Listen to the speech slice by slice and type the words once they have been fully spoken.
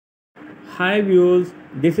Hi viewers,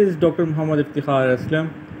 this is Dr. Muhammad Iftikhar Aslam.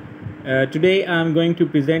 Today I am going to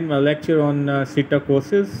present my lecture on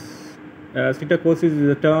psittacosis. Psittacosis is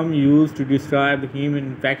a term used to describe the human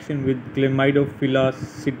infection with Chlamydophila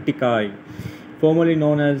psittaci, formerly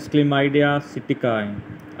known as Chlamydia psittaci,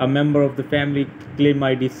 a member of the family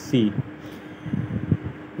Chlamydiaceae.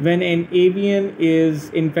 When an avian is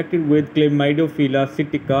infected with Chlamydophila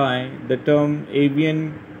psittaci, the term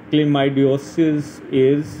avian chlamydiosis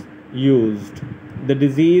is used. The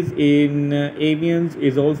disease in avians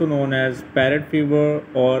is also known as parrot fever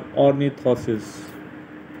or ornithosis.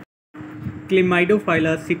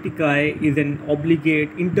 Chlamydophila psittaci is an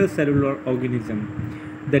obligate intercellular organism.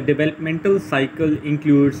 The developmental cycle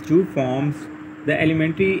includes two forms, the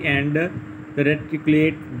alimentary and the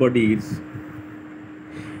reticulate bodies.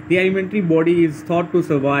 The alimentary body is thought to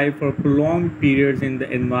survive for prolonged periods in the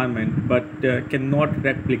environment but cannot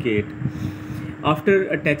replicate. After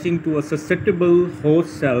attaching to a susceptible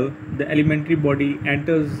host cell, the alimentary body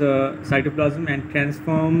enters the cytoplasm and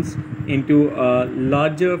transforms into a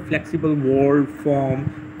larger flexible walled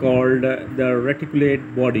form called the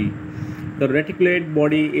reticulate body. The reticulate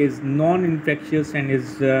body is non-infectious and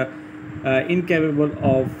is incapable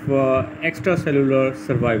of extracellular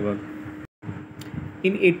survival.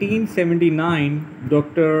 In 1879,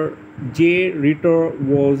 Dr. J. Ritter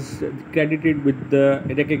was credited with the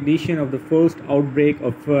recognition of the first outbreak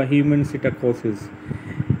of human psittacosis.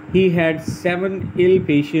 He had 7 ill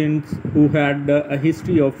patients who had a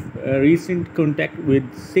history of recent contact with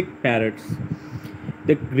sick parrots.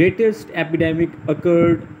 The greatest epidemic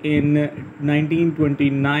occurred in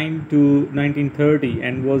 1929 to 1930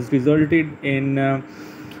 and was resulted in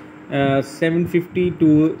 750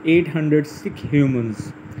 to 800 sick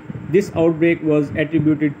humans. This outbreak was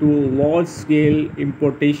attributed to large-scale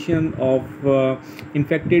importation of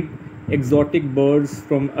infected exotic birds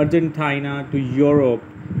from Argentina to Europe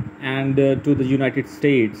and to the United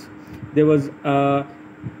States. There was a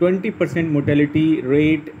 20% mortality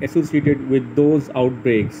rate associated with those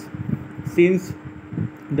outbreaks. Since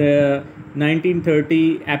the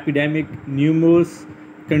 1930 epidemic, numerous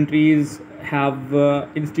countries have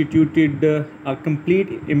instituted a complete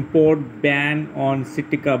import ban on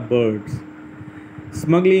psittaca birds.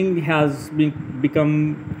 Smuggling has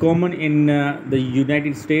become common in the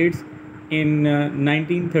United States. In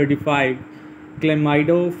 1935,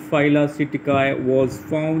 Chlamydophila psittaci was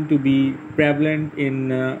found to be prevalent in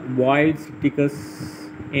wild psittacus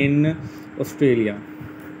in Australia.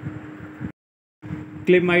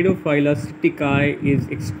 Chlamydophila psittaci is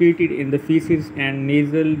excreted in the feces and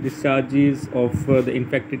nasal discharges of the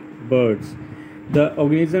infected birds. The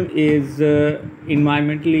organism is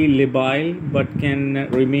environmentally labile but can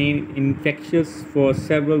remain infectious for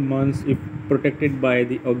several months if protected by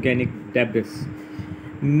the organic debris.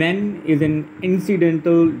 Man is an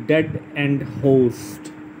incidental dead end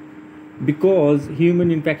host. Because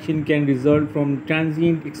human infection can result from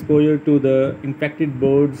transient exposure to the infected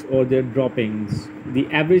birds or their droppings, the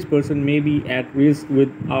average person may be at risk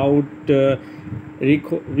without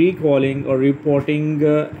recalling or reporting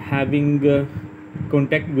having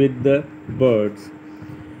contact with the birds.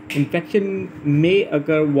 Infection may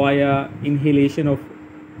occur via inhalation of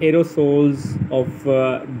aerosols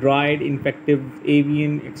of dried infective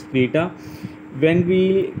avian excreta.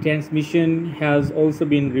 Venereal transmission has also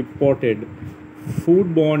been reported.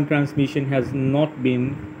 Foodborne transmission has not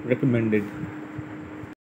been recommended.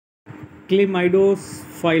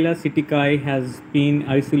 Chlamydophila psittaci has been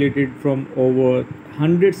isolated from over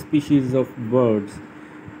 100 species of birds,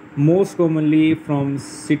 most commonly from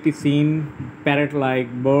psittacine parrot-like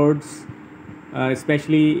birds,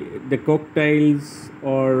 especially the cocktails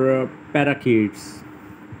or parakeets.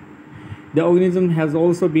 The organism has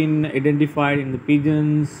also been identified in the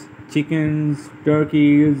pigeons, chickens,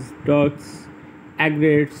 turkeys, ducks,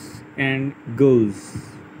 egrets, and gulls.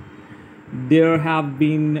 There have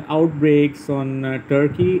been outbreaks on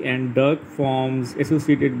turkey and duck farms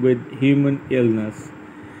associated with human illness.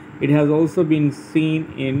 It has also been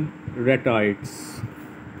seen in ratites.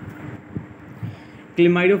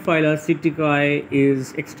 Chlamydophila psittaci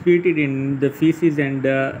is excreted in the feces and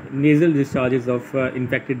nasal discharges of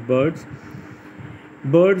infected birds.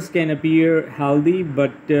 Birds can appear healthy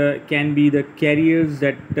but can be the carriers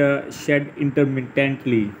that shed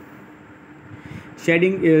intermittently.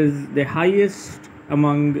 Shedding is the highest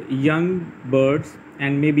among young birds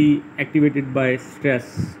and may be activated by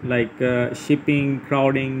stress like shipping,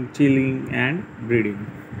 crowding, chilling, and breeding.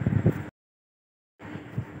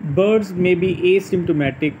 Birds may be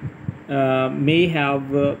asymptomatic, may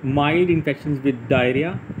have mild infections with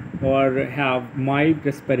diarrhea, or have mild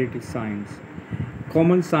respiratory signs.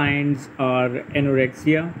 Common signs are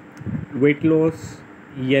anorexia, weight loss,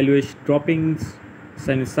 yellowish droppings,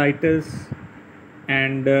 sinusitis,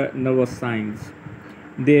 and nervous signs.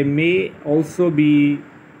 There may also be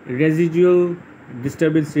residual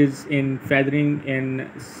disturbances in feathering in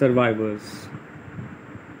survivors.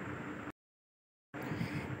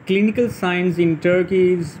 Clinical signs in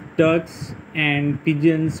turkeys, ducks, and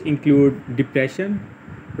pigeons include depression,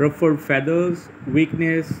 ruffled feathers,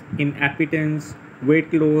 weakness, inappetence,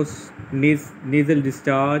 weight loss, nasal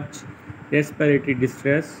discharge, respiratory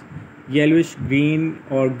distress, yellowish green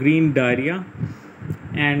or green diarrhea,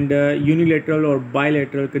 and unilateral or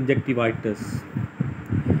bilateral conjunctivitis.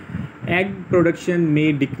 Egg production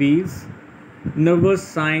may decrease. Nervous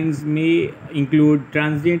signs may include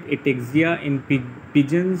transient ataxia in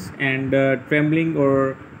pigeons and trembling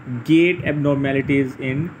or gait abnormalities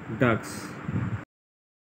in ducks.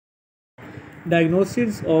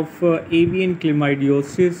 Diagnosis of avian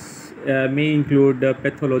chlamydiosis may include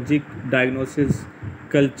pathologic diagnosis,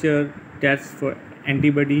 culture, tests for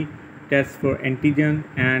antibody, tests for antigen,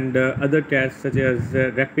 and other tests such as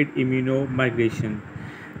rapid immunomigration.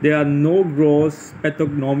 There are no gross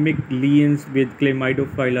pathognomic lesions with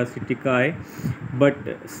Chlamydophila psittaci, but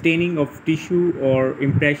staining of tissue or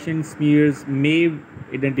impression smears may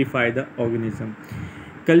identify the organism.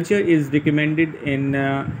 Culture is recommended in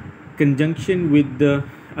conjunction with the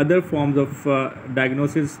other forms of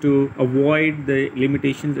diagnosis to avoid the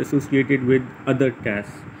limitations associated with other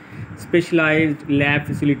tests. Specialized lab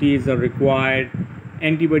facilities are required.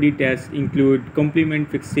 Antibody tests include complement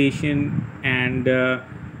fixation and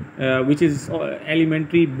which is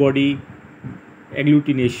elementary body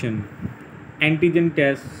agglutination. Antigen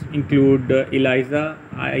tests include ELISA,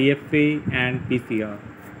 IFA, and PCR.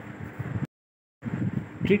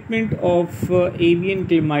 Treatment of avian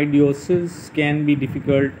chlamydiosis can be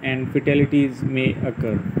difficult and fatalities may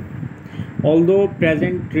occur. Although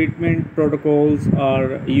present treatment protocols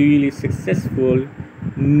are usually successful,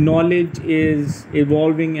 knowledge is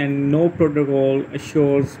evolving and no protocol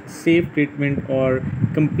assures safe treatment or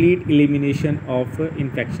complete elimination of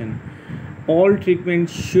infection. All treatment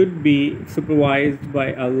should be supervised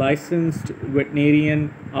by a licensed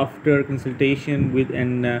veterinarian after consultation with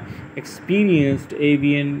an experienced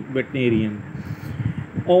avian veterinarian.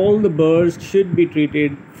 All the birds should be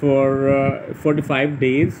treated for 45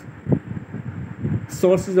 days.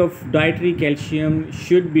 Sources of dietary calcium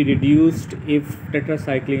should be reduced if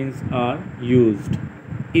tetracyclines are used.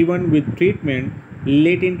 Even with treatment,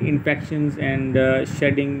 latent infections and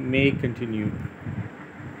shedding may continue.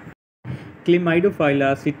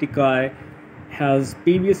 Chlamydophila psittaci has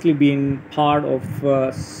previously been part of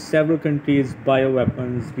several countries'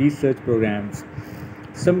 bioweapons research programs.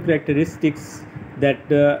 Some characteristics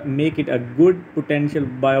that make it a good potential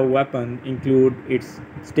bioweapon include its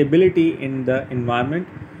stability in the environment,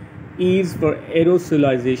 ease for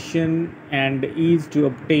aerosolization, and ease to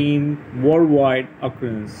obtain worldwide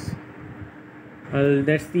occurrence. Well,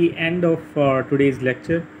 that's the end of today's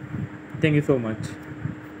lecture. Thank you so much.